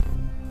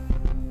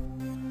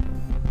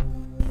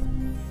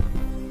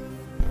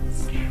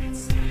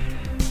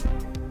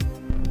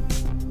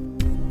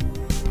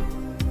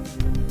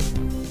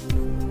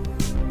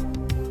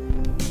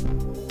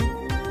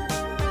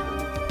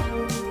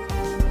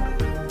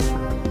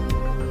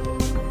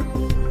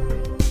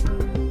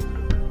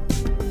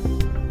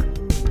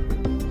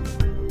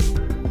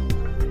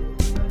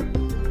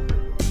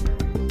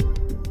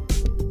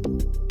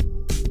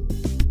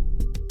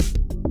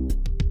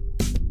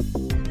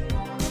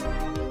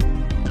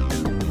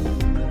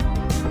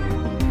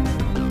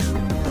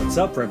What's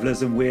up,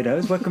 revelers and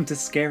weirdos? Welcome to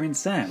Scaring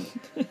Sam,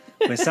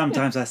 where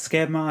sometimes I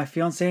scare my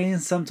fiancée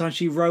and sometimes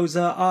she rolls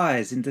her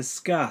eyes in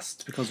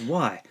disgust. Because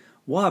why?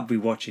 Why be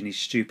watching these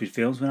stupid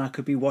films when I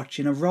could be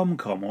watching a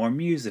rom-com or a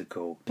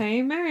musical?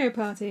 Playing Mario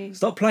Party.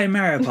 Stop playing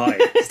Mario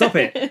Party! Stop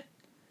it!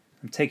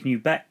 I'm taking you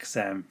back,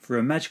 Sam, for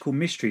a magical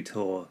mystery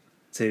tour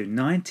to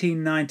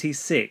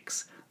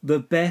 1996, the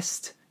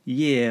best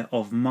year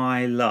of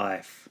my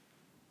life.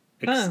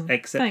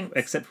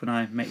 Except when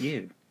I met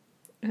you.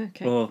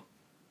 Okay. Or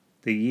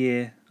the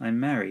year I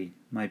married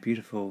my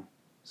beautiful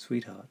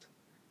sweetheart.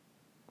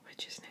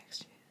 Which is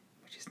next year.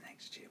 Which is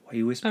next year. Why are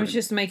you whispering? I was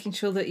just making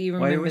sure that you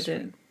remembered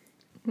it.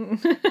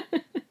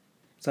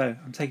 So,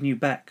 I'm taking you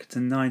back to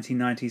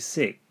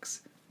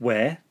 1996,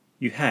 where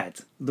you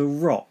had The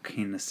Rock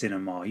in the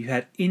cinema, you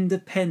had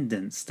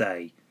Independence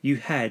Day, you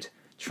had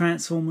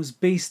Transformers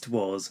Beast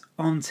Wars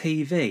on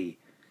TV,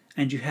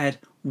 and you had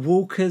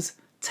Walker's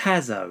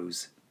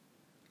Tazos.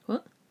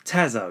 What?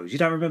 Tazos. You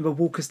don't remember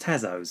Walker's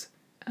Tazos?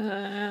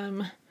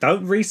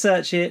 Don't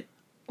research it.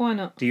 Why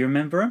not? Do you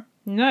remember them?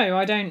 No,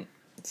 I don't.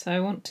 So I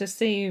want to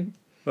see you.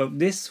 Well,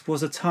 this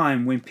was a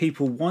time when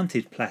people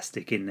wanted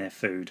plastic in their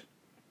food.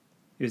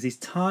 It was these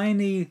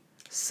tiny,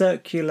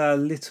 circular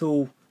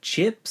little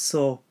chips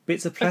or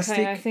bits of plastic.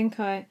 Okay, I think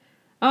I...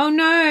 Oh,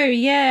 no,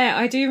 yeah,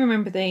 I do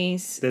remember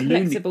these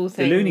collectible things.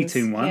 The Looney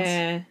Tune ones.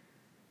 Yeah.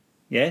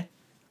 Yeah.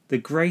 The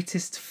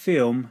greatest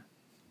film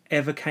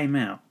ever came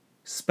out.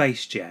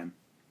 Space Jam.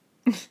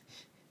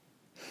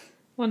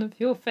 One of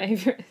your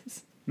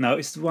favourites. No,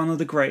 it's one of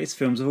the greatest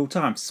films of all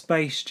time.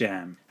 Space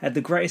Jam. Had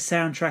the greatest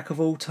soundtrack of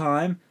all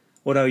time.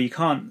 Although you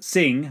can't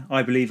sing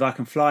I Believe I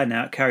Can Fly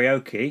Now at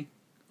karaoke.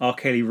 R.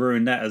 Kelly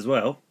ruined that as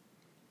well.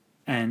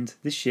 And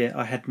this year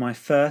I had my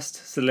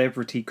first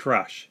celebrity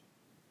crush.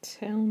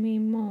 Tell me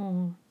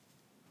more.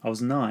 I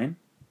was 9.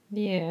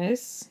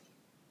 Yes.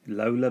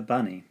 Lola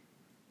Bunny.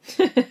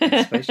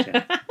 Space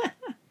Jam.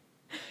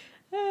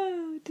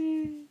 Oh,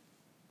 dear.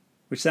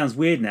 Which sounds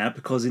weird now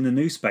because in the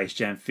new Space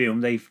Jam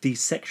film they've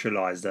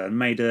desexualised her and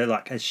made her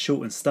like as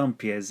short and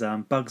stumpy as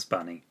Bugs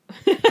Bunny.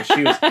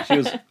 she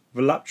was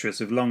voluptuous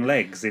with long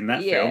legs in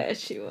that film. Yeah,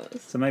 she was.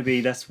 So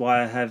maybe that's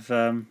why I have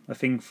a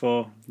thing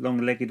for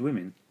long-legged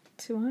women.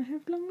 Do I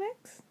have long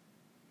legs?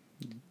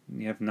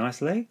 You have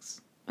nice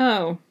legs.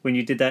 Oh. When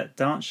you did that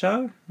dance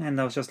show and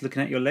I was just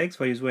looking at your legs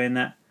while you was wearing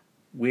that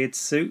weird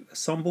suit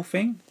ensemble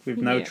thing with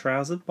no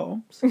trouser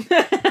bottoms.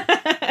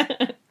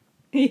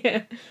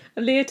 Yeah, a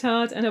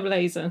leotard and a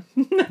blazer.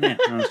 Yeah,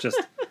 I was just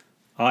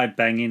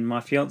eye-banging my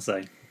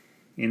fiancée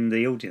in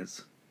the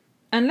audience.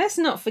 And let's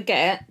not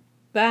forget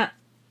that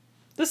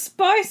the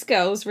Spice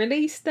Girls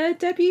released their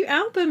debut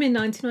album in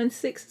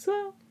 1996 as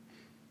well.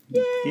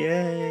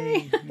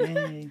 Yay!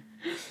 Yay!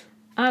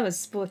 I was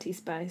Sporty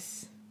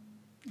Spice.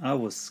 I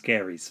was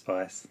Scary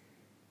Spice.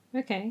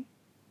 Okay.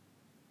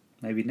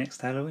 Maybe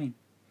next Halloween.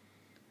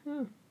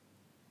 Oh.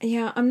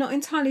 Yeah, I'm not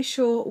entirely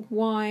sure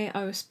why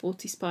I was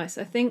Sporty Spice.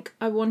 I think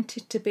I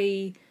wanted to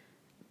be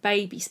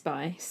Baby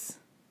Spice.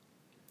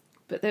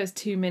 But there was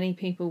too many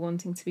people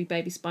wanting to be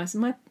Baby Spice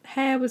and my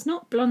hair was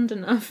not blonde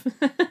enough.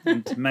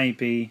 And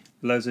maybe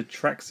loads of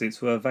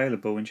tracksuits were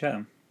available in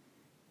Chatham.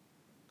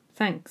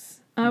 Thanks.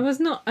 I was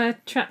not a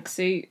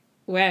tracksuit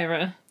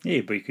wearer.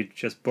 Yeah, but you could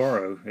just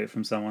borrow it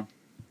from someone.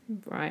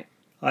 Right.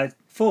 I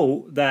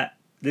thought that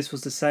this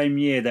was the same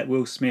year that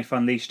Will Smith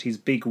unleashed his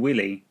Big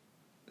Willie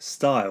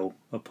style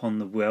upon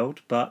the world,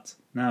 but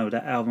no,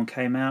 that album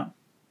came out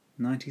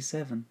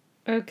 97.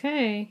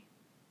 Okay.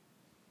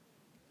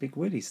 Big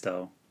Willie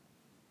style.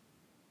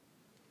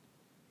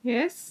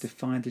 Yes.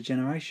 Defined a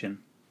generation.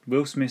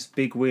 Will Smith's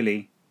Big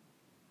Willie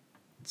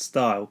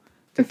style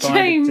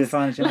James,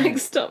 defined a generation.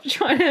 like, stop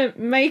trying to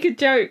make a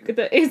joke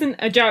that isn't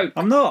a joke.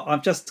 I'm not.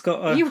 I've just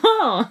got a... You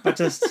are.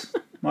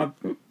 My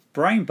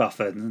brain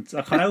buffered and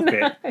I can't help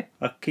it.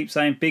 I keep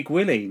saying Big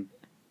Willie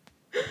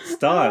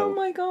style. Oh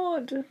my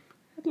god.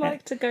 I'd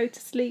like to go to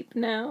sleep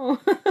now.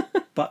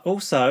 But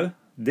also,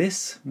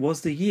 this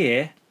was the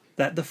year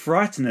that The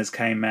Frighteners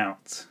came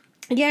out.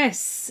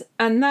 Yes,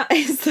 and that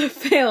is the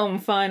film,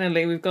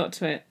 finally, we've got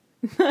to it.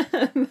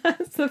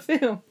 That's the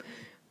film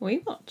we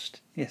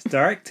watched. Yes,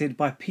 directed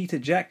by Peter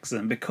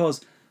Jackson,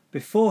 because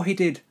before he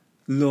did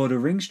Lord of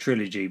the Rings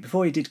trilogy,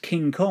 before he did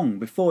King Kong,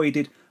 before he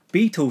did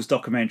Beatles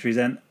documentaries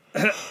and,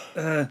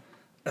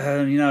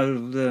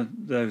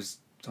 those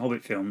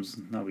Hobbit films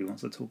nobody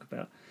wants to talk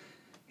about,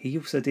 he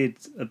also did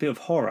a bit of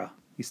horror.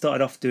 He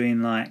started off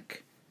doing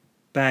like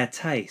Bad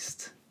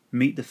Taste,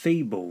 Meet the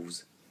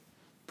Feebles,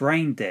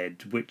 Brain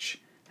Dead, which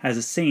has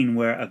a scene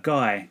where a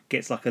guy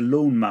gets like a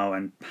lawnmower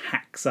and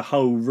hacks a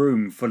whole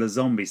room full of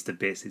zombies to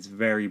bits. It's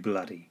very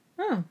bloody.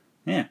 Oh.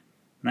 Yeah.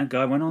 And that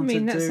guy went on to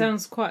do... that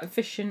sounds quite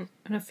an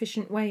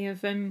efficient way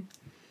of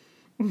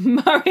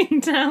mowing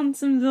down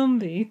some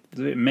zombies.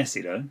 It's a bit messy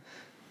though.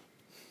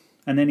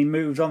 And then he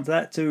moved on to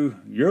that to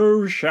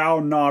You Shall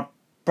Not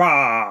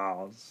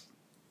Pass.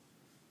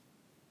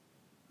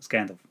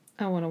 Scandal.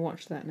 I want to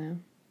watch that now.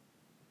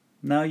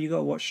 No, you got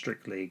to watch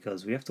Strictly,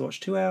 because we have to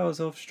watch 2 hours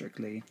of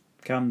Strictly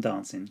Come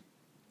Dancing.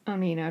 I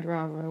mean, I'd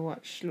rather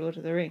watch Lord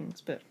of the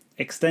Rings, but...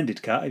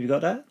 extended cut. Have you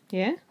got that?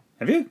 Yeah,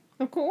 Have you?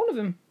 I've got all of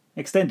them.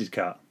 Extended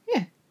cut.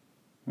 Yeah.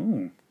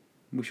 Ooh,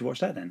 we should watch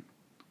that then.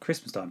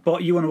 Christmas time.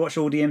 But you want to watch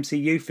all the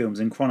MCU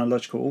films in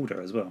chronological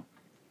order as well.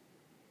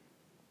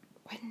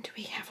 When do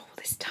we have all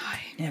this time?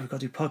 Yeah, we've got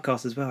to do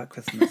podcasts as well at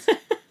Christmas.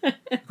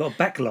 We've got a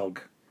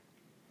backlog.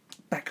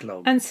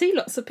 And see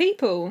lots of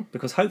people.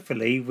 Because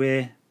hopefully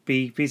we'll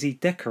be busy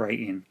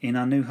decorating in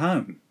our new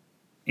home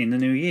in the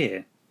new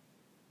year.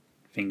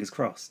 Fingers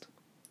crossed.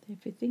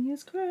 Everything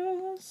is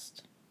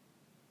crossed.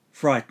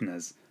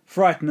 Frighteners.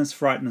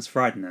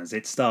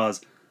 It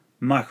stars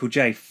Michael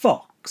J.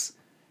 Fox.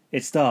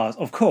 It stars,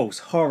 of course,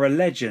 horror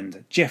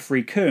legend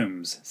Jeffrey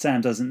Combs. Sam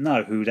doesn't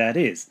know who that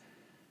is.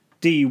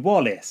 Dee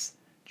Wallace,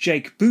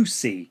 Jake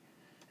Busey,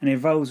 and it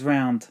revolves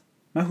around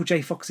Michael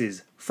J.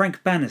 Fox's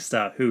Frank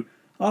Bannister, who,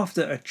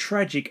 after a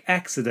tragic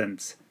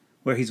accident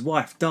where his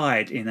wife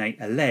died in an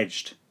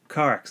alleged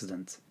car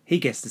accident, he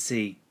gets to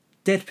see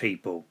dead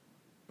people.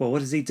 Well, what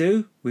does he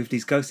do with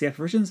these ghostly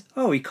apparitions?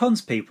 Oh, he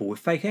cons people with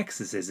fake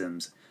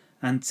exorcisms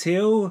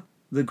until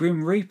the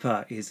Grim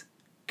Reaper is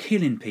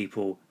killing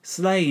people,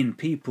 slaying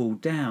people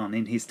down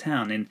in his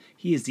town, and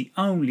he is the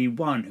only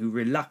one who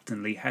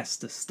reluctantly has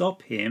to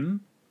stop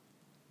him.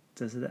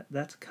 Does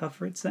that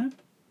cover it, Sam?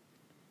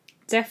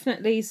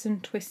 Definitely some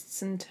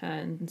twists and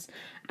turns.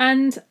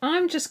 And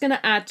I'm just going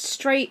to add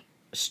straight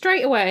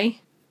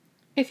away,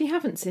 if you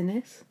haven't seen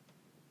this,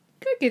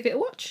 go give it a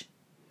watch.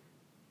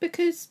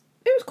 Because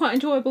it was quite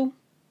enjoyable.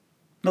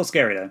 Not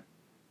scary, though.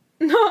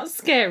 Not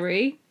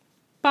scary,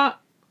 but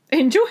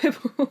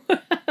enjoyable.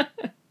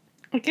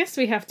 I guess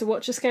we have to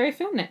watch a scary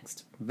film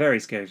next. Very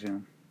scary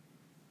film.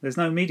 There's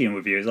no medium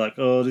review. It's like,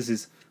 oh, this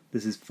is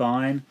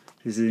fine,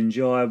 this is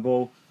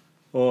enjoyable,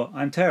 or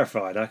I'm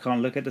terrified, I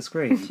can't look at the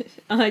screen.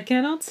 I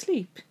cannot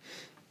sleep.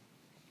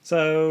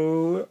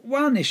 So,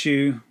 one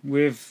issue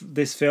with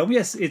this film,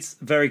 yes, it's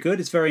very good,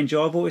 it's very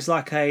enjoyable. It's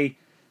like I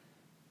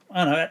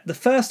don't know, the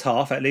first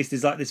half at least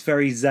is like this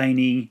very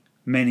zany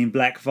Men in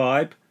Black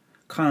vibe,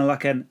 kind of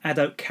like an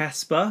adult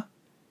Casper.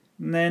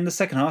 And then the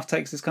second half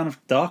takes this kind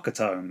of darker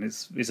tone.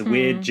 It's a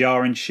weird,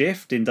 jarring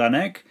shift in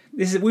dynamic.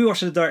 We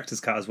watched the director's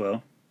cut as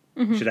well.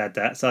 Mm-hmm. Should add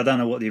that. So I don't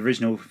know what the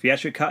original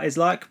theatrical cut is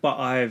like, but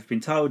I've been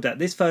told that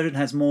this version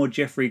has more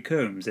Jeffrey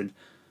Combs, and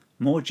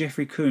more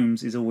Jeffrey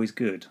Combs is always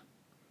good.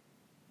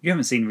 You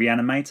haven't seen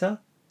Reanimator?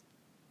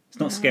 It's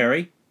not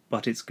scary,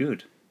 but it's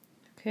good.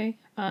 Okay,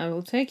 I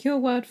will take your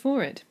word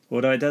for it.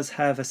 Although it does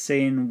have a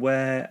scene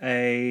where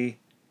a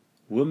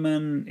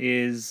woman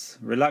is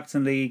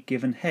reluctantly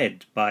given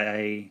head by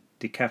a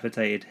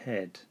decapitated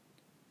head.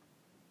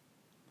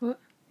 What?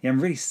 Yeah,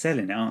 I'm really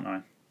selling it, aren't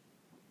I?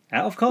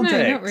 Out of context.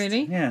 No, not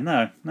really. Yeah,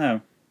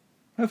 no.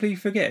 Hopefully you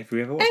forget if you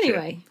ever watch it.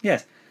 Anyway.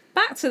 Yes.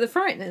 Back to the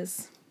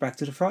Frighteners. Back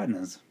to the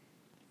Frighteners.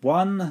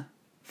 One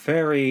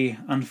very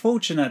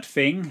unfortunate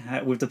thing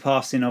with the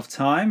passing of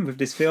time with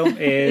this film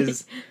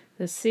is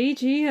the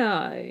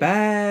CGI.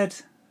 Bad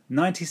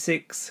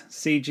 96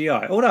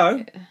 CGI.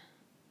 Although,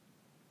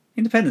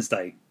 Independence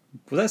Day,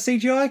 was that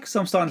CGI? Because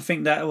I'm starting to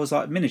think that it was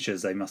like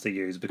miniatures they must have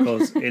used,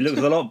 because it looks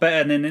a lot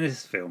better than in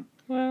this film.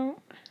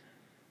 Well,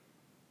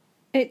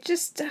 it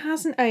just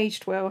hasn't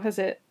aged well, has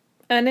it?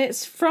 And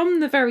it's from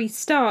the very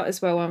start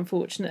as well,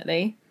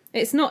 unfortunately.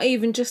 It's not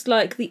even just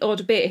like the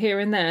odd bit here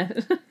and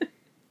there.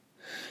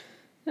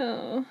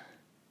 Oh.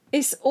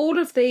 It's all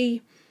of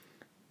the...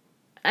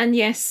 And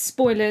yes,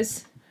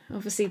 spoilers.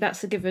 Obviously,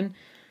 that's a given.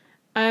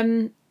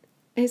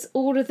 It's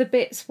all of the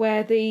bits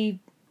where the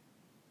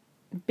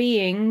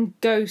being,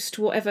 ghost,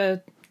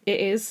 whatever it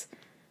is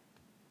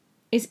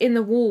in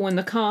the wall and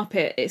the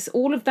carpet. It's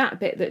all of that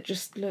bit that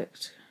just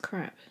looked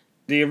crap.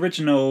 The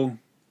original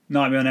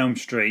Nightmare on Elm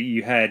Street,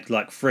 you had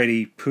like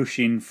Freddy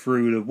pushing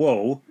through the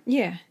wall.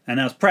 Yeah. And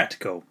that was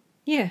practical.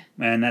 Yeah.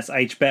 And that's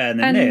aged better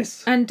than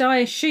this. And I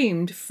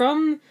assumed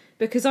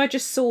because I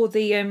just saw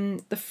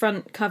the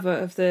front cover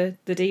of the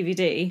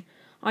DVD,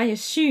 I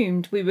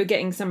assumed we were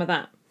getting some of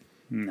that.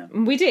 No.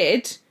 We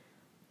did,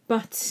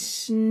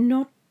 but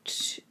not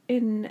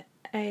in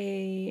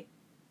a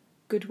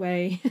good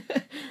way.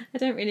 I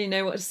don't really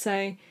know what to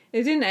say.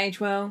 It didn't age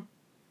well.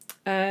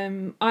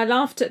 I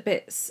laughed at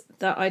bits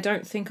that I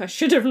don't think I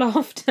should have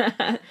laughed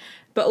at,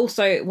 but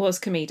also it was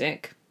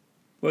comedic.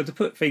 Well, to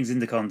put things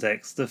into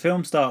context, the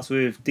film starts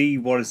with Dee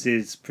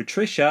Wallace's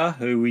Patricia,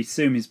 who we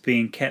assume is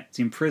being kept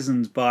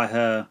imprisoned by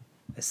her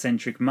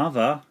eccentric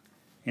mother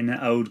in an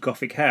old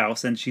Gothic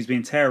house, and she's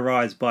been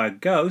terrorised by a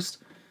ghost,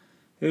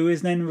 who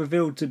is then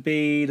revealed to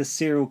be the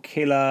serial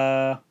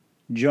killer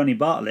Johnny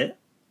Bartlett,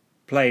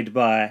 played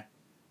by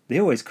the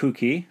always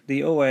kooky,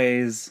 the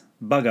always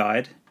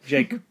bug-eyed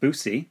Jake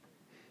Busey.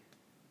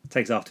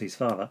 Takes after his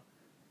father.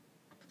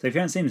 So if you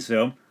haven't seen this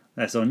film,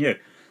 that's on you.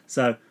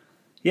 So,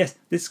 yes,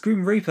 this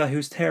Grim Reaper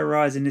who's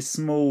terrorising this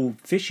small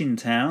fishing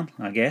town,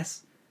 I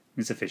guess.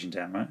 It's a fishing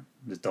town, right?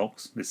 There's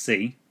docks, there's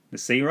sea.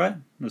 There's sea, right?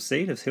 There's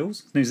sea, there's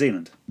hills. It's New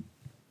Zealand.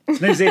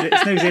 It's New Zealand.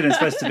 It's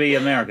supposed to be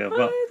America,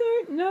 but I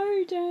don't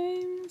know,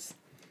 James.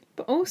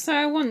 But also,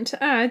 I want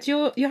to add,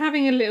 you're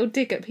having a little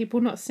dig at people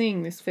not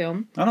seeing this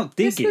film. I'm not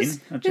digging.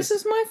 This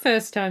was my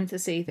first time to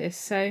see this,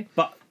 so.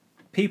 But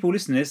people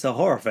listening to this are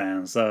horror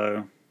fans,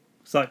 so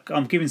it's like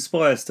I'm giving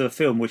spoilers to a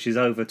film which is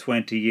over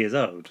 20 years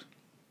old.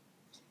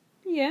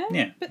 Yeah,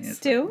 Yeah, but yeah,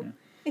 still, yeah.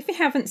 if you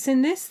haven't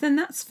seen this, then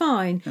that's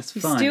fine. That's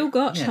You've fine. still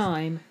got Yes.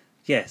 time.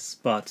 Yes,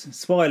 but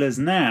spoilers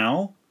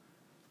now.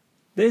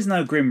 There's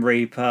no Grim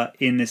Reaper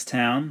in this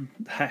town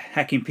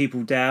hacking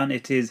people down.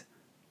 It is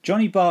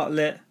Johnny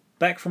Bartlett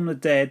back from the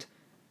dead,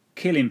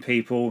 killing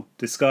people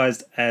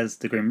disguised as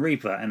the Grim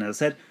Reaper. And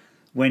as I said,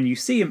 when you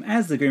see him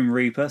as the Grim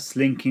Reaper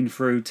slinking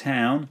through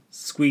town,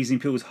 squeezing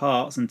people's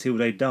hearts until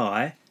they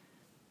die,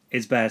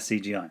 it's bad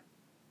CGI.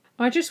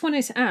 I just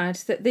wanted to add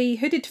that the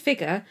hooded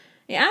figure,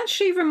 it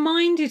actually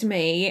reminded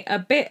me a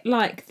bit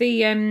like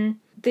the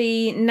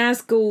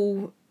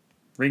Nazgul,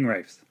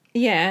 Ringwraiths.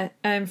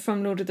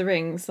 from Lord of the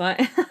Rings. Like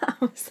I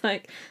was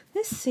like,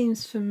 this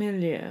seems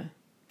familiar.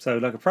 So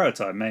like a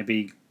prototype,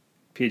 maybe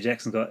Peter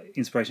Jackson got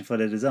inspiration for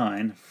their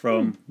design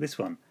from this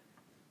one.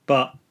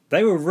 But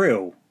they were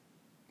real.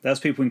 That was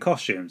people in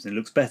costumes, and it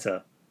looks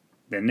better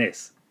than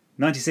this.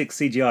 96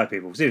 CGI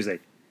people, seriously.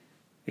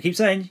 I keep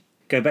saying,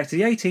 go back to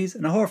the 80s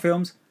and the horror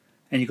films,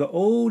 and you've got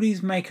all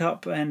these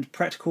makeup and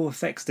practical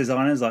effects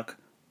designers like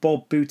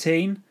Bob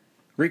Boutin,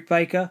 Rick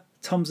Baker,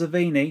 Tom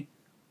Savini.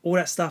 All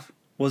that stuff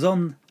was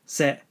on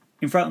set,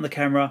 in front of the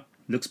camera,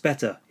 looks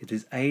better. It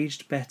is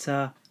aged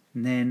better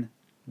than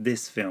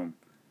this film.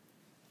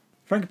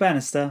 Frank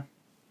Bannister,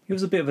 he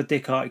was a bit of a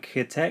dick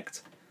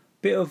architect.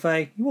 He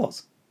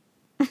was.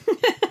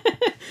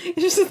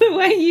 Just the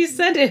way you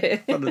said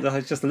it.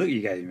 That's just the look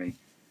you gave me.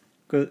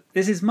 Because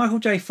this is Michael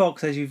J.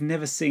 Fox as you've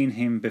never seen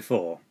him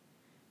before.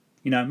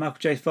 You know, Michael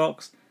J.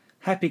 Fox,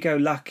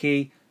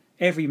 happy-go-lucky,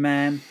 every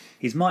man.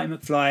 He's Marty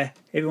McFly.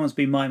 Everyone wants to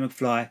be Marty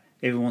McFly.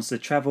 Everyone wants to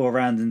travel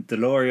around in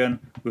DeLorean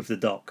with the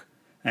Doc.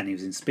 And he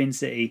was in Spin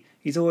City.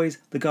 He's always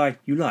the guy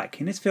you like.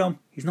 In this film,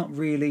 he's not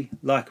really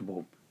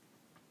likeable.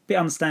 Bit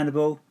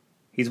understandable.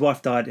 His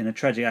wife died in a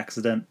tragic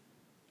accident.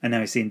 And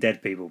now he's seeing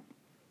dead people.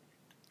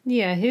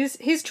 Yeah, he's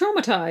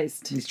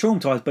traumatised. He's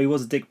traumatised, but he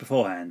was a dick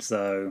beforehand.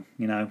 So,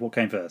 you know, what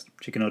came first?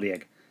 Chicken or the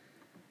egg?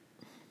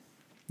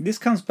 This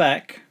comes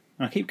back,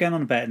 and I keep going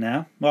on about it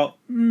now. Well,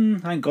 I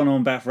ain't gone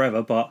on about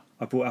forever, but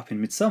I brought it up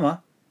in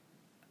Midsommar.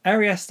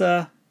 Ari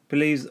Aster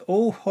believes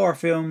all horror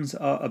films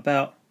are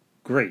about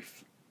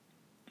grief.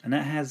 And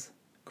that has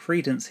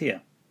credence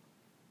here.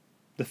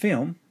 The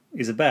film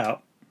is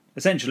about,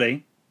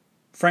 essentially,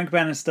 Frank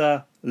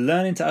Bannister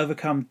learning to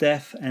overcome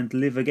death and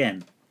live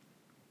again.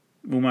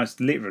 Almost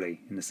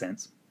literally, in a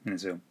sense, in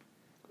this film.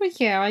 Well,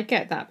 yeah, I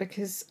get that,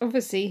 because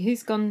obviously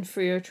he's gone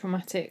through a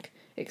traumatic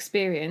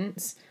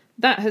experience.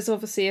 That has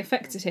obviously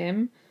affected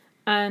him,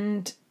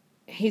 and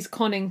he's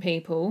conning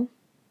people.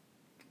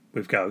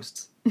 With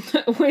ghosts.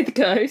 With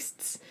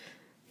ghosts.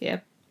 Yeah.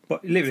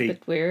 But literally, it's a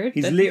bit weird.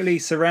 He's literally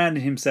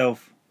surrounded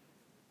himself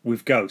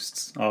with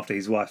ghosts after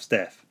his wife's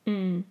death.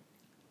 And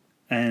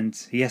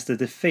he has to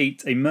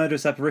defeat a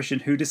murderous apparition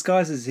who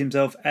disguises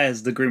himself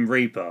as the Grim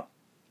Reaper.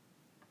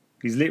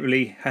 He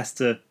literally has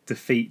to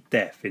defeat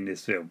death in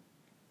this film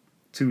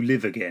to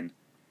live again.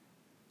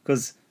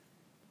 Because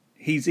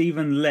he's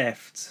even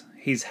left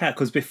his house.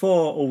 Because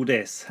before all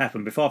this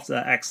happened, before after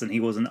that accident, he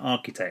was an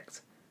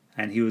architect.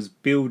 And he was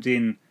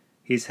building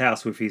his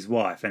house with his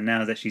wife. And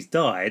now that she's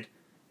died,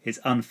 it's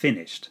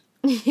unfinished.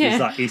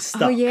 Yeah. He's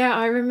stuck. Oh, yeah,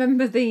 I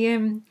remember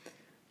there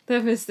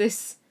was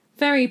this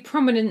very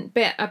prominent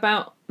bit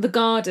about the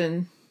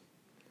garden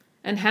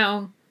and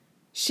how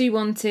she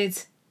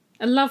wanted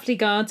a lovely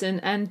garden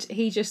and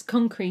he just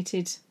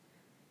concreted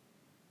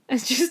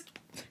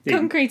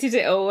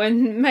it all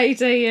and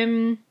made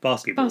a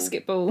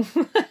basketball.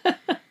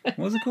 What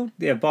was it called?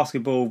 Yeah,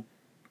 basketball.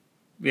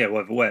 Yeah,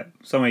 whatever. Where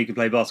somewhere you can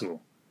play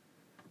basketball.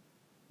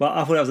 But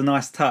I thought that was a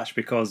nice touch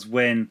because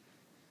when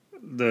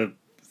the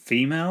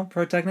female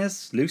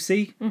protagonist,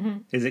 Lucy,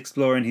 is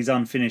exploring his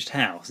unfinished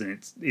house, and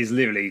it's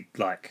literally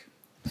like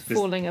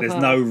falling apart.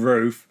 There's no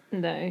roof.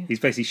 No. He's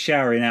basically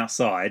showering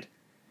outside.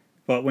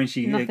 But when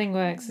nothing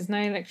works. There's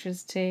no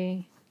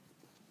electricity.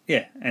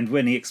 Yeah, and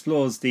when he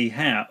explores the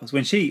house,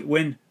 when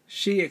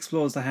she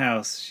explores the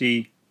house,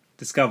 she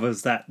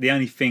discovers that the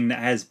only thing that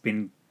has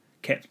been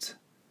kept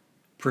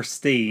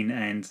pristine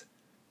and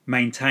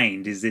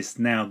maintained is this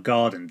now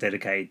garden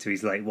dedicated to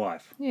his late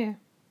wife. Yeah.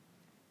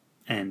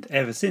 And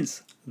ever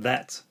since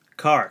that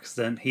car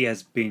accident, he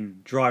has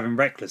been driving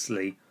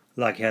recklessly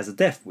like he has a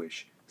death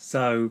wish.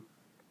 So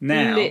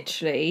now...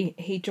 Literally,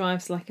 he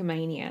drives like a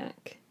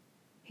maniac.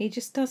 He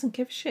just doesn't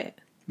give a shit.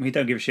 He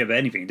don't give a shit about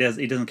anything.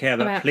 He doesn't care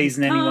about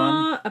pleasing his car,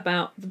 anyone.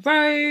 About the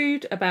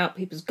road, about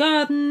people's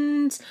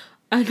gardens,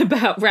 and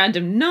about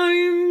random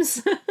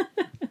gnomes.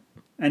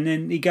 And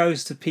then he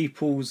goes to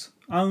people's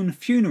own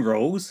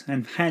funerals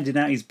and handing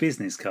out his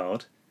business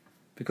card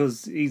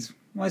because he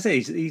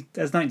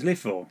has nothing to live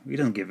for. He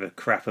doesn't give a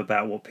crap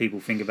about what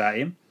people think about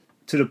him.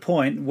 To the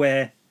point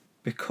where,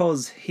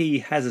 because he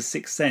has a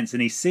sixth sense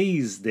and he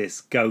sees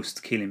this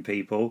ghost killing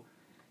people,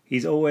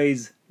 he's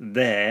always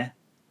there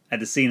at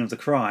the scene of the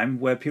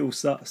crime where people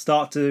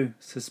start to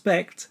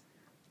suspect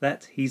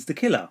that he's the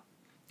killer.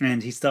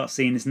 And he starts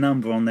seeing this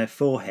number on their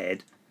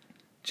forehead,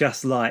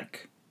 just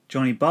like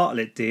Johnny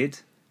Bartlett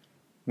did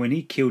when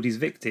he killed his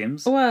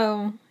victims.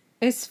 Well,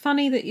 it's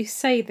funny that you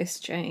say this,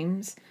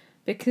 James,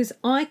 because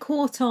I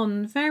caught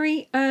on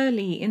very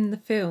early in the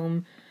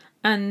film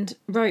and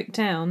wrote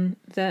down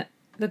that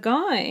the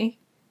guy,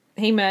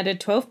 he murdered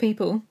 12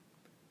 people.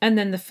 And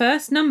then the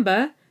first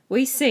number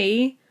we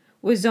see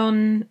was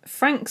on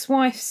Frank's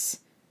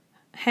wife's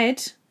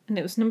head, and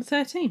it was number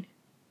 13,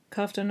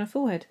 carved on her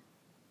forehead.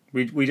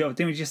 Didn't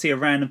we just see a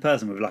random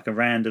person with like a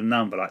random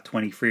number, like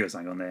 23 or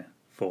something on their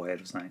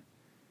forehead or something?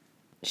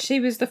 She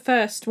was the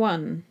first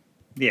one.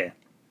 Yeah.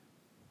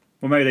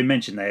 Well, maybe they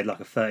mentioned they had like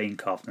a 13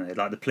 carved on their head,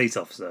 like the police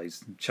officer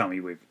he's chummy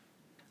with.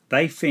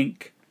 They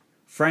think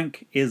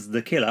Frank is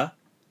the killer,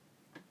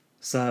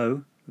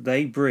 so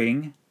they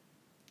bring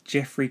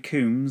Jeffrey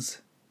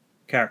Combs'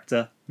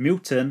 character,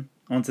 Milton,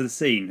 onto the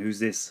scene, who's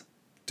this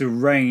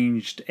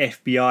deranged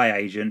FBI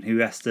agent who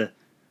has to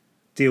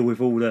deal with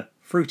all the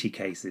fruity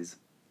cases.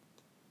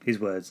 His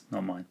words,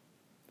 not mine.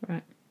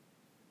 Right.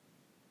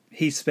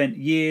 He spent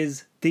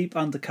years deep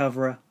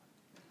undercover.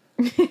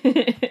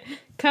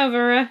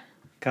 Coverer.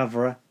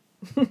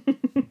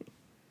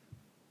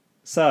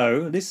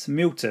 So, this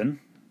Milton,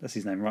 that's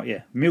his name, right?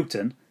 Yeah,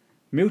 Milton.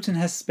 Milton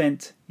has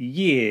spent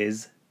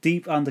years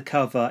deep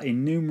undercover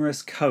in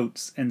numerous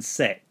cults and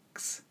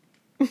sects.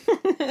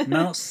 No,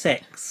 not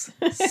sex.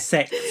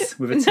 Sex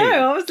with a T.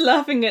 No, I was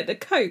laughing at the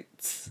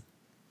coats.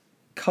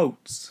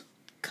 Cults.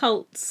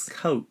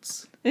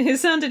 Cults. It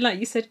sounded like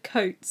you said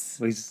coats.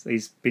 Well,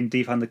 he's been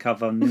deep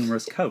undercover on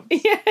numerous cults.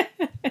 Yeah.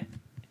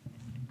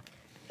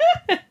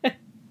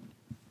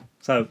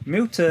 So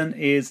Milton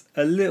is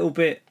a little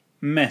bit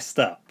messed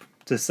up,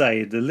 to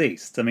say the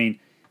least. I mean,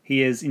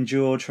 he has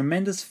endured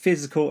tremendous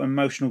physical and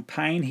emotional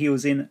pain. He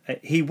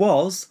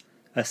was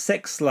a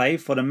sex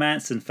slave for the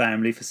Manson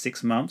family for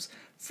 6 months,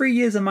 3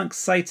 years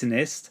amongst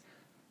Satanists,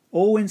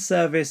 all in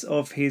service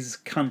of his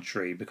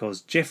country,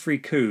 because Jeffrey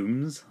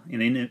Combs,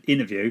 in an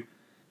interview,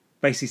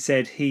 basically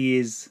said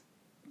he's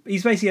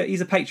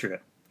a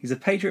patriot. He's a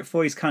patriot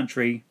for his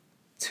country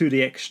to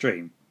the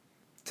extreme.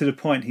 To the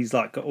point he's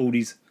like got all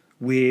these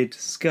weird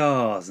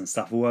scars and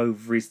stuff all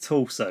over his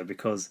torso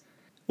because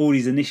all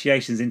these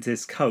initiations into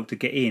this cult to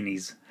get in,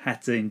 he's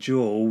had to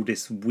endure all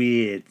this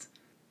weird,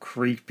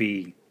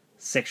 creepy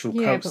sexual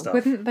cult stuff. Yeah, but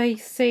wouldn't they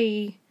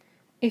see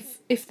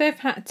if they've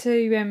had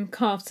to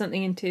carve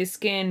something into his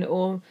skin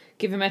or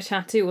give him a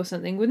tattoo or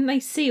something? Wouldn't they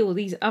see all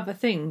these other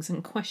things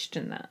and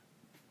question that?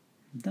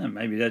 No,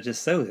 maybe they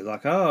just sold it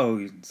like,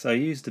 oh, so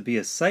you used to be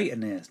a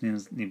Satanist,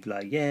 and he'd be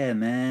like, yeah,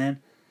 man,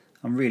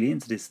 I'm really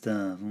into this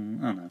stuff. I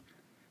don't know.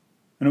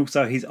 And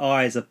also, his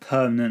eyes are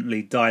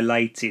permanently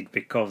dilated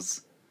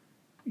because,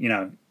 you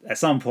know, at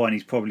some point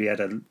he's probably had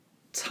a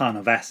ton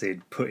of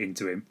acid put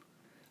into him.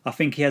 I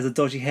think he has a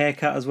dodgy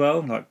haircut as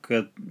well. Like,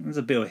 there's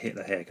a bit of a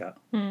Hitler haircut.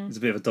 It's a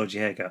bit of a dodgy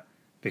haircut.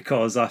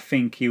 Because I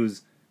think he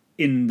was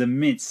in the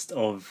midst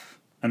of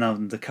an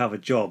undercover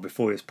job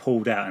before he was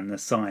pulled out and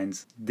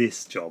assigned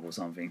this job or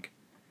something.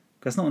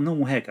 Because it's not a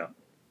normal haircut.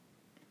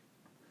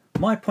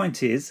 My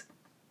point is,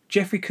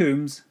 Jeffrey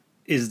Combs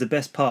is the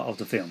best part of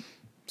the film.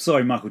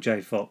 Sorry, Michael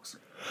J. Fox.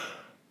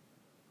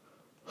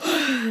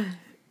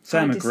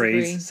 Sam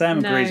agrees. Sam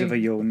agrees with a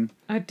yawn.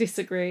 I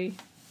disagree.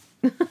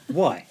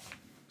 Why?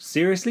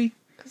 Seriously?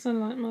 Because I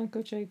like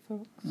Michael J.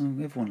 Fox. Oh,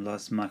 everyone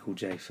likes Michael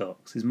J.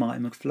 Fox. He's Marty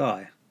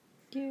McFly.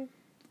 Yeah.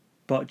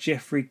 But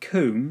Jeffrey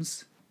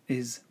Combs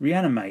is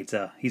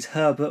Reanimator. He's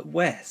Herbert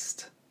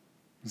West.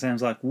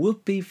 Sounds like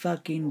whoopee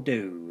fucking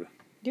do.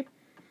 Yep.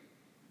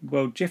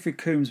 Well, Jeffrey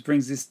Combs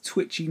brings this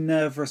twitchy,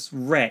 nervous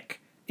wreck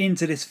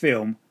into this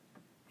film,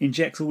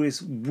 injects all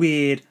this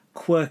weird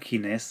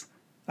quirkiness.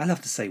 I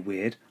love to say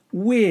weird.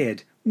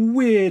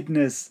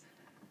 Weirdness.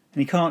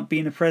 And he can't be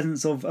in the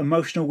presence of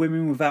emotional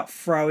women without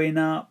throwing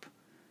up.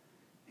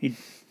 He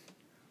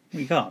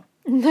can't.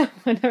 No,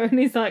 I know. And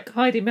he's like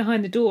hiding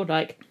behind the door,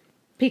 like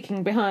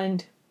peeking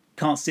behind.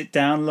 Can't sit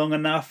down long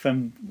enough,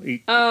 and he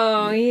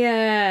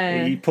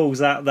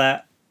pulls out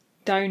that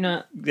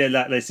donut. Yeah,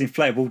 like this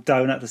inflatable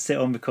donut to sit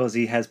on because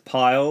he has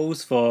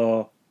piles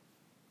for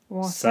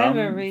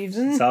whatever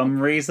reason. Some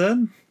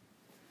reason.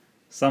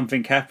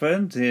 Something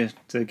happened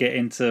to get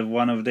into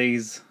one of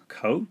these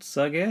coats,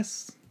 I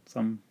guess.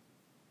 Some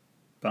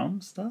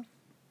bum stuff.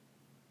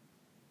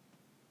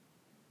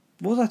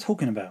 What was I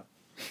talking about?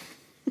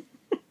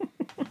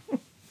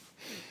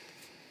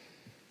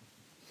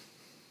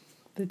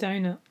 The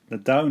donut. The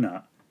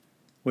donut,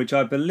 which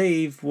I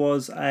believe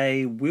was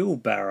a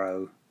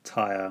wheelbarrow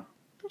tyre.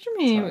 What do you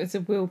mean it was a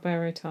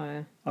wheelbarrow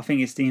tyre? I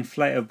think it's the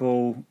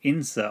inflatable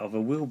insert of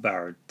a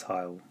wheelbarrow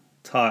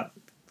tyre.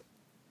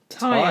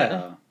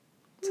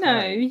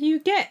 No, you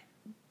get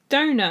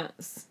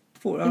donuts.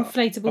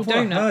 Inflatable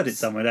donuts. I heard it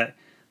somewhere that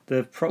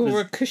the prop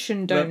or a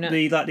cushion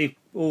donut.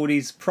 All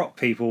these prop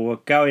people were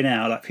going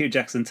out. Like Peter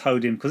Jackson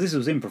told him, because this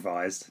was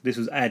improvised. This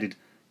was added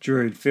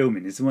during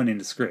filming. This wasn't in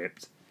the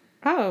script.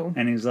 Oh.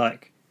 And he was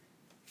like,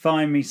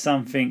 find me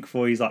something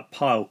for his like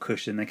pile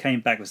cushion. They came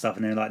back with stuff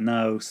and they were like,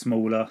 no,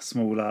 smaller.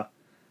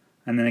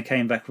 And then they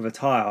came back with a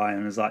tire iron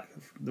and it was like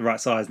the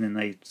right size, and then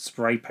they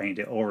spray painted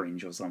it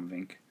orange or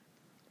something.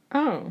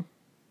 Oh.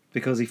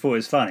 because he thought it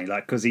was funny.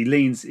 Like, because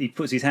he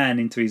puts his hand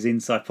into his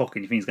inside pocket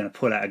and you think he's going to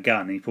pull out a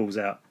gun and he pulls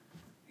out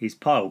his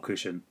pile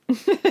cushion.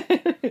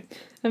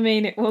 I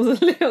mean, it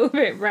was a little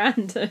bit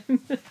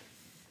random.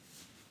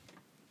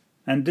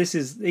 And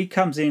he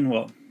comes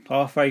in,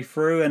 halfway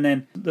through, and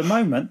then the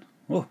moment,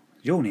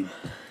 yawning.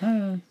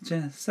 Oh,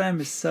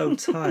 Sam is so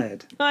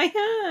tired. I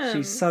am.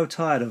 She's so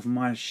tired of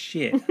my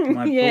shit,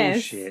 my Yes.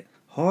 bullshit.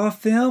 Horror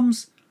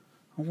films?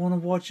 I want to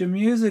watch a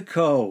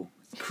musical.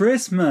 It's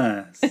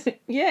Christmas.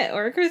 Yeah,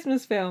 or a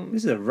Christmas film.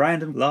 This is a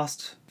random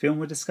last film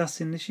we're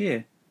discussing this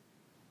year.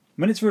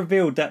 When it's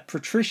revealed that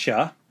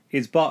Patricia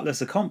is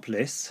Bartlett's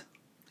accomplice,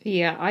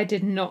 Yeah, I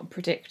did not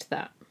predict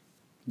that.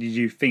 did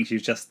you think she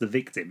was just the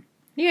victim?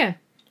 Yeah,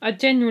 I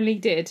genuinely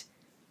did.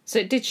 So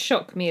it did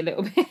shock me a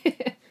little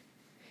bit.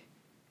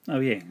 Oh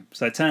yeah,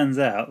 so it turns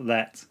out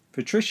that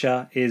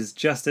Patricia is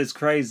just as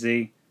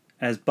crazy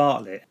as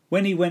Bartlett.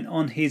 When he went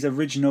on his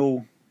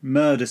original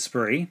murder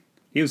spree,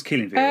 he was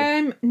killing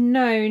people.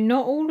 No,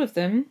 not all of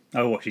them.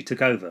 Oh, what, she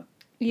took over?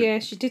 Yeah,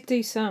 she did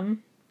do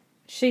some.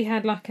 She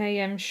had like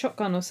a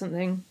shotgun or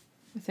something,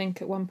 I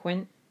think, at one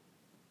point.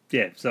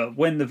 Yeah, so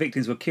when the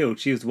victims were killed,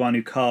 she was the one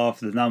who carved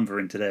the number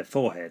into their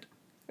forehead.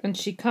 And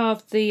she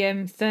carved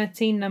the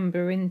 13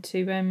 number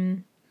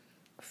into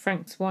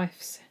Frank's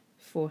wife's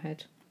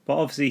forehead. But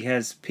obviously he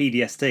has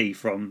PTSD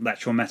from that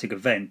traumatic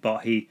event, but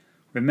he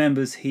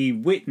remembers he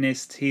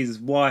witnessed his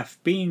wife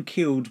being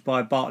killed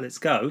by Bartlett's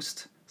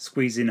ghost,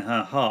 squeezing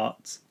her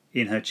heart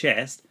in her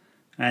chest,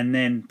 and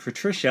then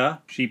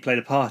Patricia, she played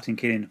a part in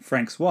killing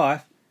Frank's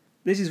wife.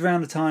 This is around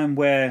the time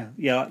where,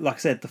 yeah, like I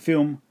said, the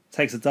film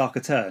takes a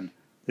darker turn.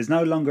 There's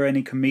no longer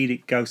any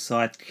comedic ghost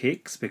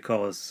sidekicks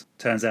because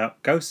turns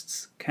out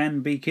ghosts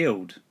can be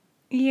killed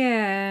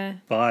Yeah.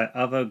 by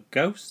other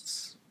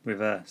ghosts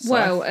with a scythe.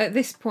 Well, at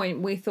this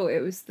point, we thought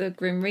it was the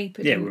Grim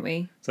Reaper, didn't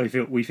we? So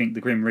we think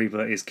the Grim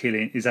Reaper is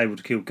able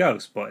to kill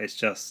ghosts, but it's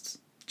just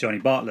Johnny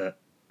Bartlett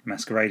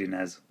masquerading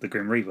as the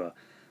Grim Reaper,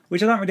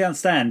 which I don't really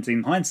understand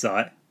in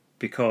hindsight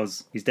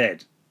because he's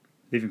dead.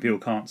 Living people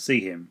can't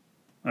see him.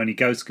 Only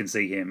ghosts can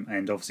see him,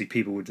 and obviously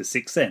people with the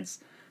sixth sense.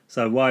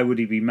 So why would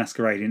he be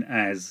masquerading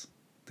as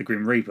the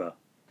Grim Reaper?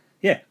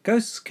 Yeah,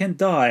 ghosts can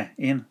die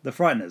in The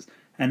Frighteners,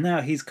 and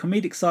now his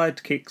comedic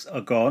sidekicks are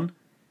gone.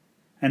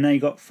 And now you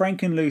got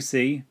Frank and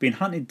Lucy being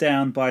hunted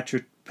down by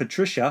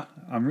Patricia.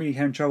 I'm really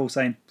having trouble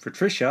saying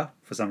Patricia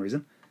for some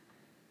reason.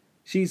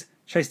 She's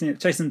chasing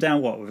them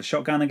down, with a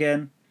shotgun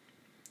again?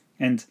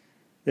 And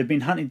they've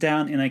been hunted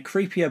down in a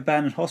creepy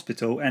abandoned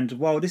hospital, and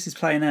while this is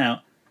playing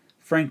out,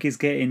 Frank is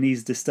getting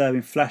these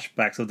disturbing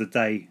flashbacks of the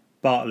day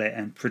Bartlett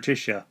and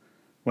Patricia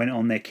went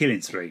on their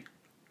killing spree.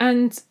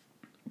 And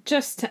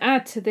just to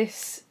add to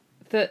this,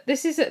 that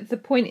this is at the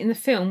point in the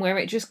film where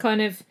it just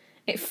kind of,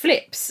 it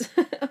flips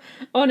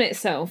on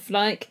itself.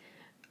 Like,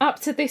 up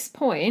to this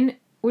point,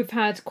 we've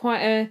had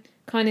quite a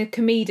kind of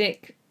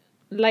comedic,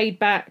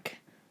 laid-back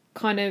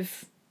kind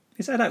of...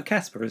 It's Adult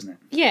Casper, isn't it?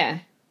 Yeah.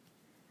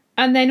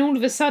 And then all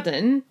of a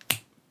sudden,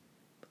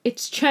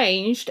 it's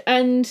changed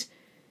and...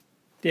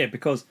 Yeah,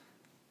 because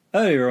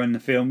earlier in the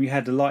film, you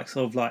had the likes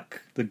of,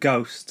 like, the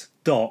ghost,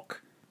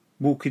 Doc,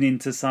 walking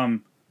into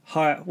some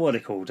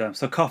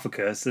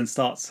sarcophagus and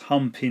starts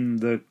humping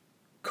the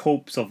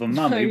corpse of a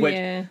mummy,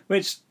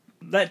 which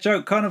that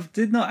joke kind of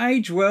did not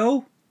age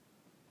well.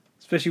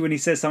 Especially when he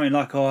says something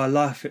like, I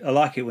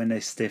like it when they're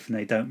stiff and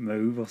they don't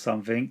move or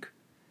something.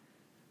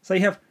 So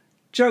you have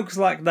jokes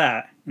like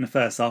that in the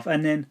first half,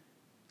 and then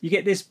you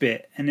get this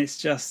bit and it's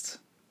just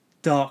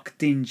dark,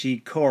 dingy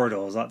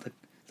corridors, like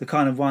the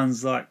kind of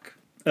ones like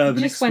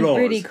Urban Explorers. It just went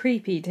really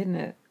creepy, didn't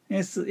it?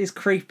 It's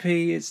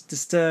creepy, it's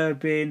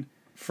disturbing.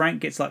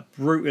 Frank gets like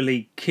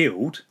brutally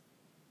killed.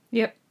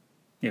 Yep.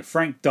 Yeah,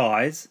 Frank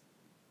dies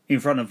in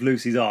front of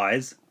Lucy's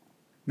eyes.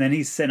 Then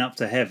he's sent up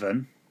to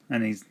heaven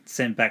and he's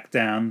sent back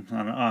down.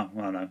 I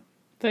don't know.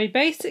 They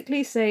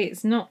basically say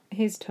it's not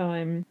his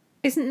time.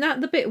 Isn't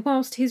that the bit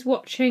whilst he's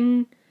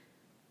watching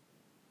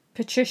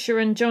Patricia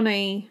and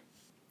Johnny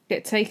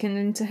get taken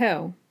into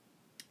hell?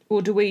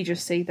 Or do we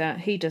just see that?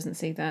 He doesn't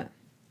see that.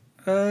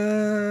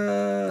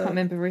 Can't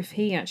remember if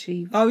he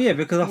actually... Oh, yeah,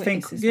 because I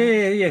think...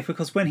 Yeah,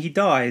 because when he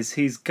dies,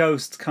 his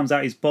ghost comes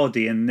out his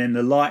body and then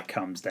the light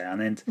comes down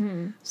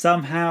and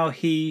somehow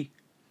he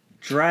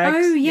drags...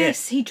 Oh,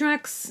 yes, he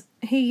drags...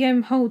 He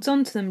holds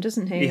on to them,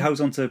 doesn't he? He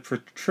holds on to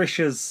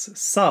Patricia's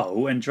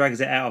soul and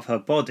drags it out of her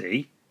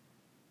body.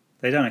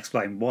 They don't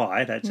explain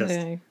why. That's just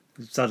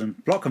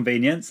sudden plot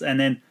convenience. And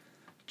then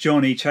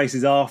Johnny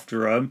chases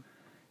after him.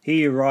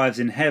 He arrives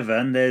in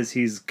heaven, there's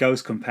his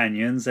ghost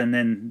companions, and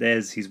then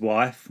there's his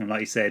wife. And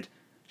like you said,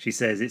 she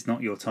says, it's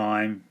not your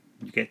time,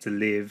 you get to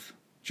live.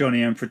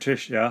 Johnny and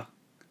Patricia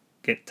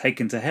get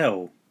taken to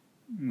hell.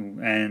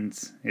 And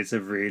it's a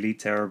really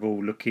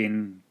terrible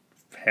looking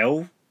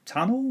hell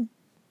tunnel.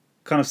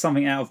 Kind of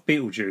something out of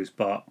Beetlejuice,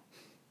 but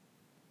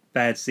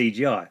bad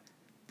CGI.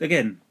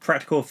 Again,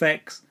 practical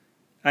effects,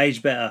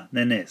 age better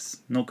than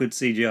this. Not good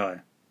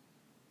CGI.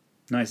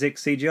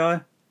 96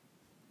 CGI?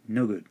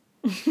 No good.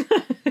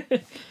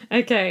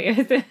 Okay,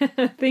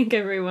 I think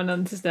everyone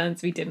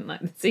understands we didn't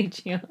like the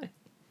CGI.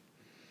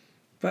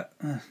 But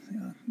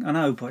I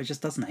know, but it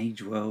just doesn't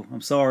age well.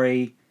 I'm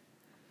sorry.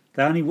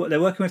 They're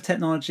working with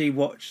technology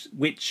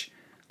which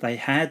they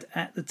had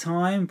at the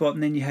time, but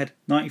then you had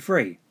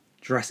 93,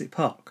 Jurassic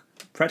Park,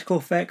 practical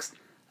effects,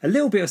 a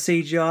little bit of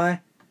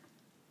CGI,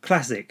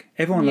 classic.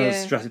 Everyone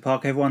loves Jurassic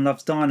Park. Everyone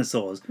loves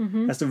dinosaurs.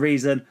 That's the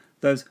reason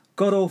those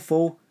god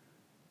awful,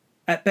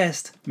 at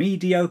best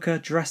mediocre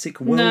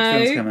Jurassic World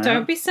films come out. No,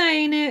 don't be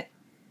saying it.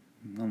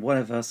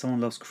 Whatever.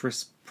 Someone loves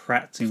Chris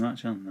Pratt too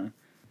much. I don't know.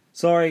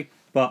 Sorry.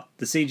 But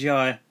the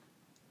CGI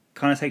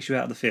kind of takes you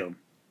out of the film.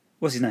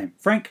 What's his name?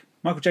 Frank,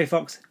 Michael J.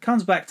 Fox,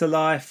 comes back to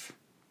life.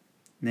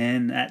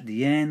 Then at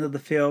the end of the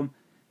film,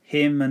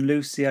 him and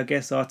Lucy, I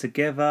guess, are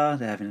together.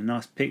 They're having a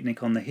nice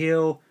picnic on the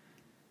hill.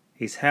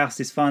 His house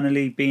is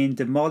finally being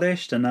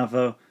demolished.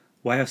 Another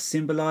way of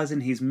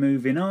symbolising he's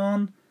moving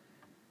on.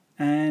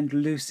 And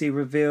Lucy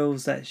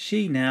reveals that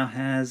she now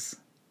has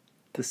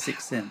the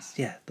sixth sense.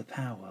 Yeah, the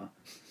power.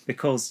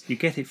 Because you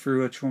get it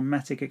through a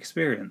traumatic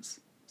experience.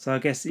 So I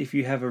guess if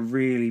you have a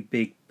really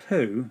big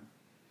poo,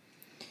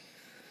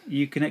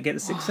 you can get the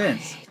sixth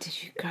sense. Why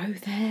did you go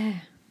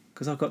there?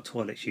 Because I've got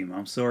toilet humour.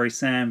 I'm sorry,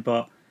 Sam,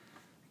 but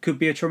it could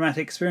be a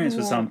traumatic experience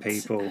for some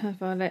people. What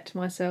have I let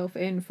myself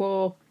in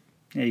for?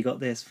 Yeah, you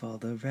got this for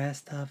the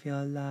rest of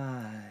your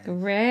life.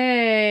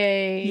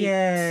 Great.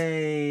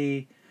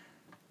 Yay!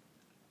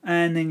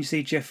 And then you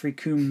see Jeffrey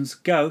Combs'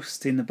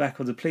 ghost in the back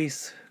of the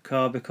police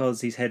car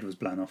because his head was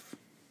blown off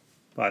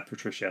by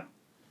Patricia.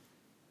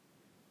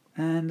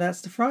 And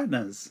that's The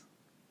Frighteners.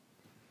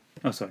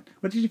 Oh, sorry.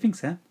 What did you think,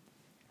 Sam?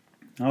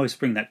 I always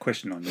spring that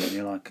question on you and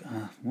you're like,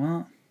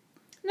 what?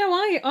 No,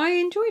 I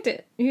enjoyed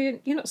it. You're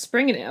not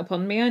springing it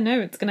upon me. I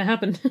know it's going to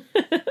happen.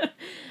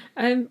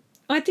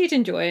 I did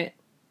enjoy it.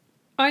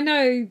 I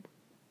know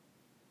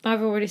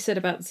I've already said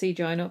about the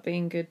CGI not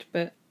being good,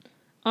 but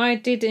I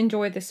did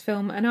enjoy this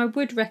film and I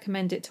would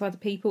recommend it to other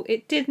people.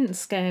 It didn't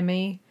scare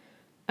me,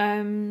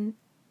 but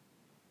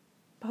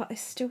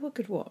it's still a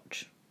good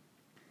watch.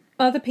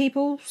 Other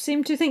people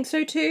seem to think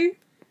so too,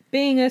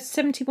 being a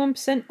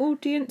 71%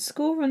 audience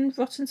score on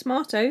Rotten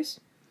Tomatoes.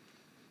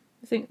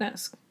 I think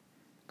that's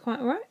quite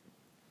alright.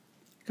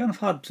 Kind of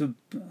hard to...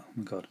 Oh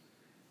my god.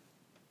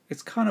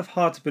 It's kind of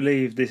hard to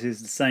believe this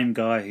is the same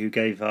guy who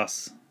gave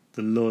us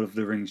the Lord of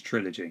the Rings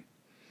trilogy.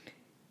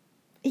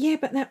 Yeah,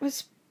 but that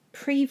was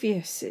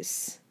previous.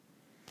 It's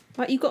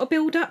like you've got to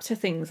build up to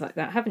things like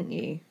that, haven't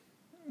you?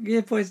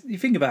 Yeah, boys, you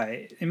think about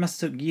it. It must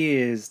have took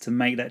years to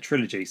make that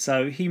trilogy.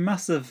 So he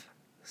must have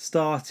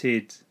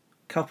started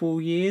a couple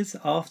years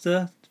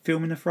after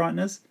filming The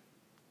Frighteners.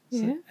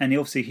 Yeah. And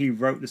he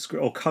wrote the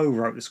script, or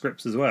co-wrote the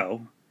scripts as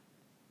well.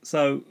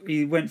 So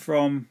he went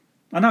from...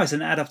 I know it's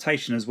an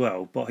adaptation as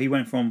well, but he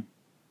went from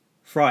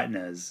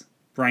Frighteners,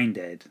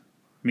 Braindead,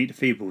 Meet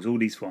the Feebles, all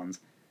these ones,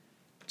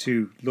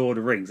 to Lord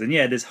of the Rings. And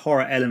yeah, there's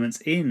horror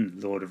elements in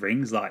Lord of the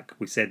Rings, like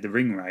we said, the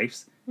ring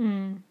wraiths.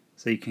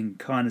 So you can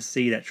kind of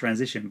see that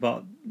transition,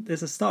 but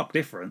there's a stark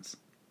difference.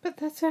 But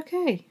that's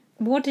okay.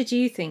 What did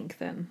you think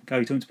then? Go,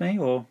 you talking to me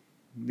or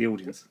the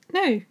audience?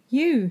 No,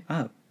 you.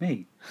 Oh,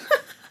 me.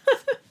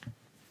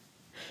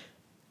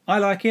 I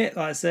like it.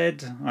 Like I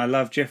said, I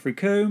love Jeffrey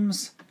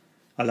Combs.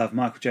 I love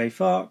Michael J.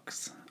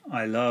 Fox.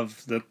 I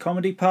love the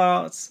comedy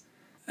parts.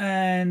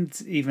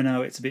 And even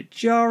though it's a bit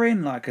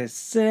jarring, like I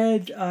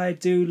said, I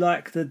do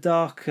like the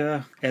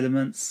darker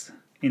elements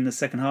in the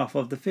second half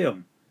of the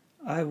film.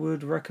 I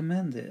would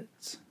recommend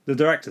it. The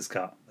director's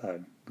cut,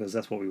 though, because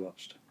that's what we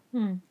watched.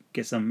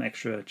 Get some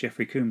extra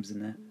Jeffrey Combs in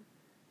there.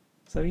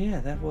 So yeah,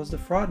 that was The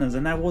Frighteners,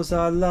 and that was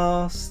our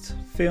last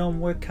film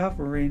we're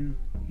covering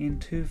in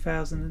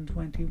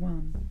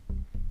 2021.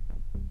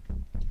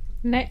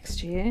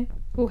 Next year,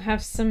 we'll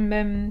have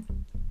some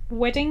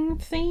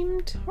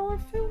wedding-themed horror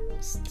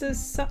films.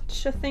 Does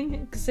such a thing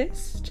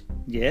exist?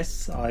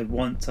 Yes, I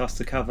want us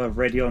to cover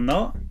Ready or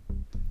Not.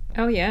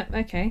 Oh yeah,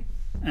 okay.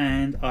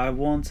 And I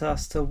want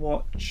us to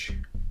watch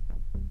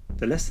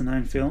the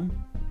lesser-known film,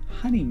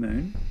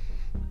 Honeymoon,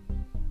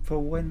 for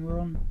when we're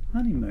on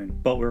honeymoon.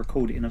 But we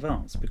record it in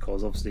advance,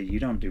 because obviously you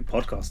don't do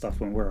podcast stuff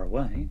when we're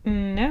away.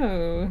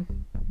 No,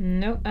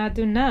 I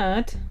do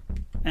not.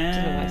 And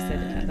I don't know why I said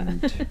it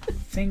like that.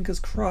 fingers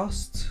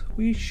crossed,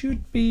 we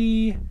should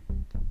be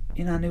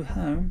in our new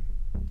home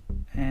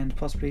and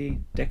possibly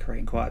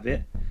decorating quite a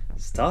bit.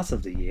 Start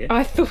of the year.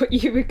 I thought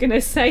you were going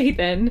to say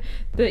then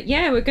that,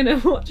 yeah, we're going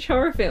to watch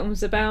horror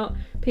films about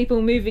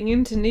people moving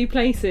into new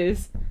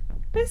places.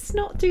 Let's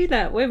not do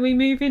that when we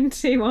move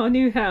into our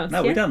new house.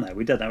 No, we've done that.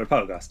 We've done that with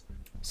Poltergeist.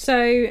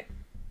 So,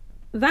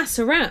 that's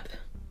a wrap.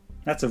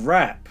 That's a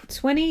wrap.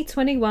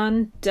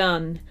 2021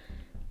 done.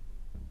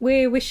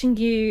 We're wishing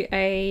you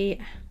a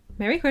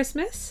Merry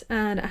Christmas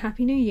and a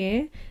Happy New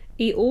Year.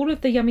 Eat all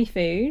of the yummy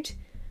food.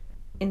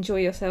 Enjoy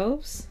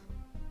yourselves.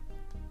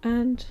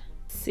 And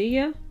see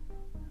ya.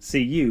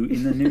 See you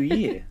in the new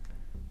year.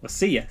 Well,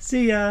 see ya.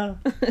 See ya.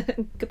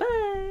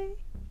 Goodbye.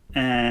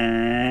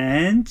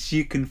 And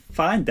you can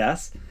find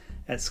us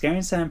at Scary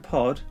and Sam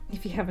Pod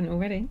If you haven't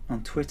already.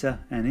 on Twitter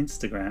and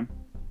Instagram.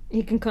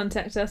 You can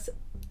contact us,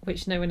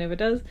 which no one ever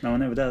does, No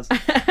one ever does.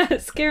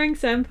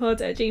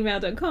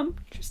 scaringsampod@gmail.com,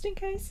 just in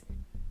case.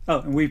 Oh,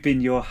 and we've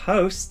been your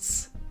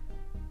hosts.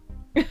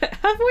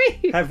 Have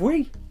we? Have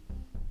we?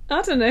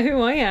 I don't know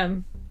who I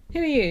am. Who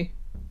are you?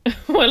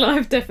 Well,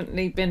 I've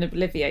definitely been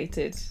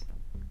obliviated.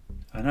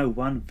 I know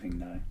one thing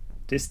though.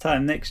 This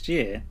time next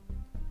year,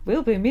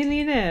 We'll be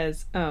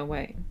millionaires. Oh,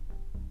 wait.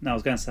 no, I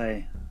was going to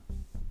say,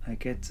 I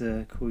get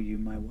to call you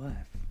my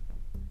wife.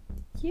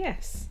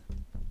 Yes.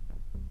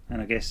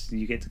 And I guess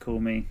you get to call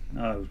me,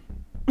 that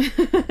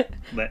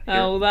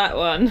Oh, that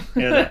one.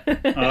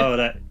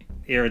 that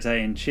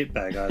irritating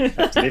shitbag I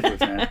have to live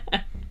with now.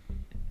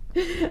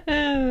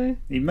 Oh.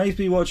 He makes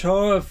me watch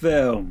horror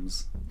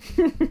films.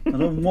 I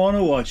don't want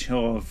to watch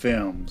horror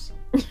films.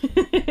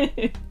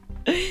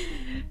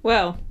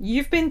 Well,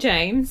 you've been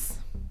James.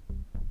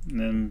 And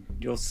then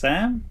you're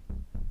Sam,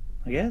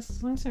 I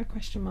guess, Why is there a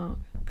question mark?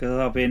 because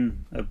I've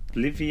been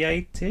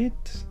obliviated.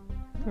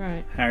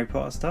 Right. Harry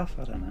Potter stuff,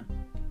 I don't know.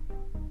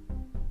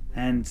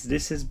 And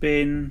this has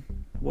been,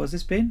 what's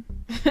this been?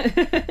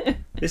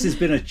 This has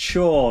been a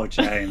chore,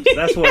 James.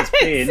 That's what it's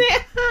been.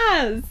 Yes, it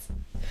has.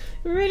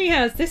 It really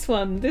has. This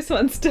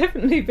one's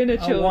definitely been a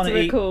chore to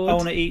record. I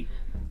want to eat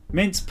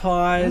mince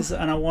pies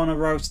and I want to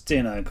roast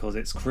dinner because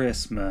it's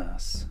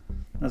Christmas.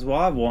 That's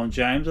what I want,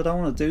 James. I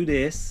don't want to do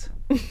this.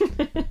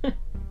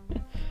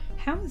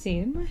 How is he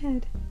in my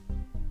head?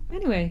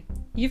 Anyway,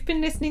 you've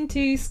been listening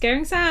to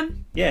Scaring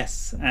Sam.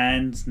 Yes,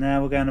 and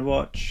now we're going to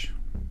watch...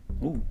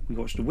 Oh, we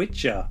watched The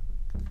Witcher.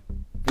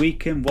 We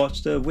can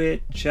watch The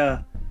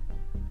Witcher.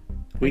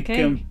 We Okay.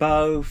 can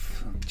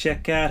both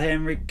check out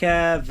Henry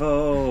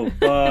Cavill,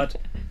 but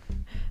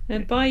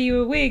And buy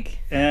you a wig.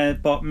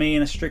 but me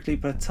in a strictly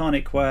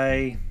platonic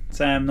way.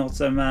 Sam, not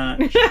so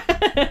much.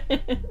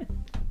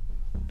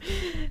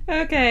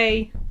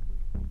 Okay.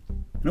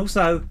 And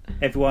also,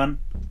 everyone,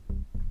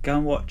 go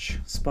and watch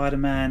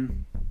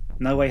Spider-Man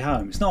No Way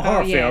Home. It's not a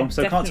horror film,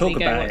 so I can't talk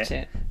definitely go about watch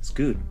it. It's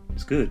good.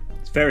 It's good.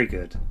 It's very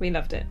good. We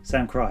loved it.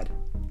 Sam cried.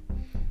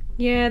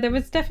 Yeah, there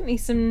was definitely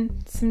some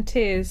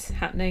tears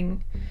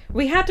happening.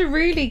 We had a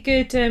really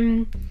good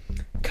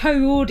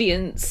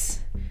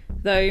co-audience,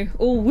 though,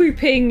 all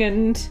whooping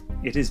and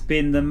It has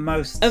been the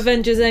most...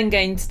 Avengers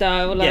Endgame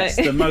style. Like.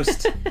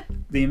 Yes,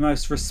 the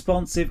most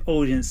responsive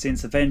audience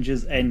since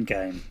Avengers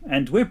Endgame.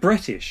 And we're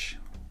British.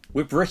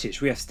 We're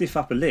British. We have stiff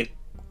upper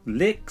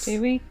licks. Do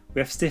we?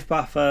 We have stiff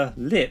upper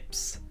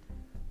lips.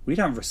 We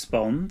don't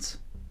respond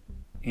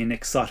in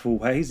excitable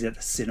ways at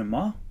the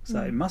cinema.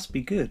 So it must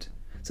be good.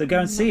 So go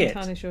and see I'm it.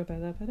 not entirely sure about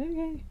that, but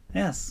okay.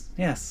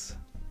 Yes.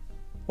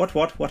 What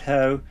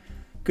ho.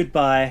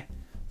 Goodbye.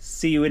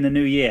 See you in the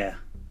new year.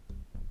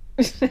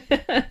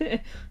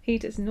 He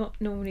does not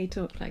normally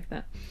talk like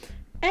that.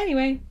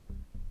 Anyway,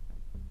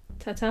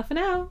 ta-ta for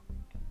now.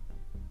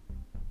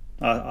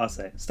 I'll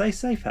say it. Stay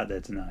safe out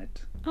there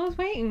tonight. I was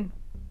waiting.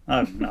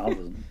 Oh, no, I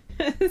wasn't.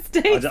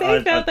 Stay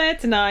safe out there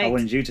tonight. I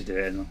wanted you to do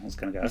it and I was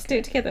going to go, Let's okay. do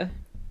it together.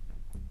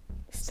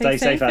 Stay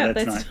safe out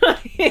there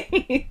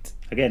tonight.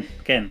 Again.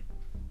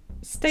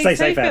 Stay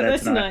safe out there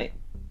tonight.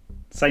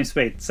 Same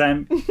speed.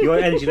 Sam, your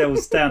energy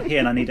level's down here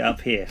and I need it up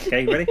here.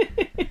 Okay, ready?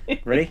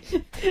 Ready?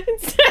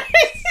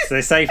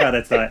 Stay safe out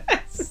there tonight.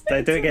 Do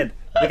it again.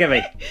 Look at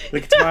me.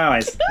 Look into my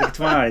eyes. Look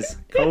into my eyes.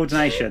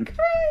 Coordination.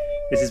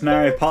 This is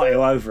Mario Party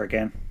all over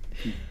again.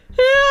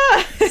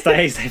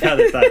 Stay safe out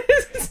there tonight.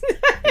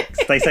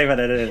 Stay safe out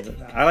there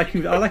tonight. I like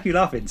you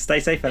laughing. Stay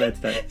safe out there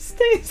tonight.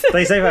 Stay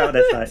safe out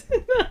there tonight.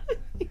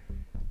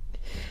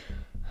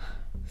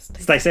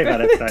 Stay safe out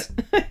there tonight.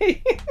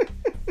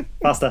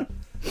 Faster.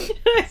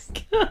 I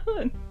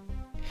can't.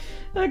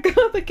 I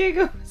got the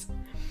giggles.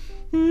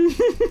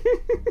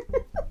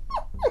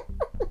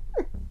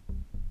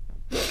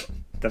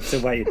 I'm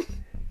still waiting.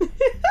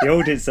 The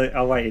audience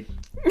are waiting.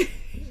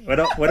 We're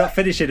not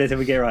finishing it until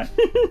we get it right.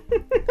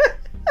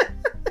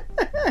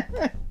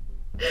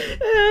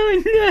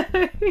 Oh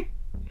no.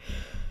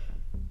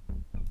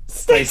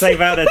 Stay safe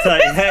out there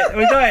tonight.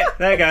 We got it.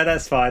 There we go.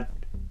 That's fine.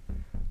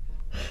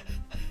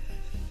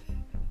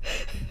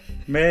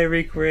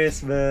 Merry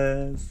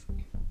Christmas.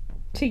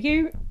 To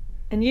you,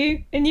 and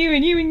you, and you,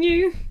 and you, and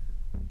you.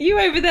 You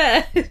over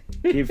there.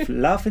 Give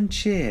love and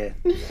cheer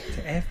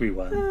to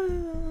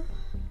everyone.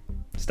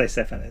 Stay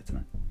safe out there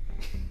tonight.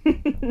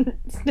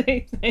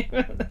 Stay safe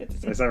out there tonight.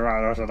 Stay safe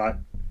out there tonight.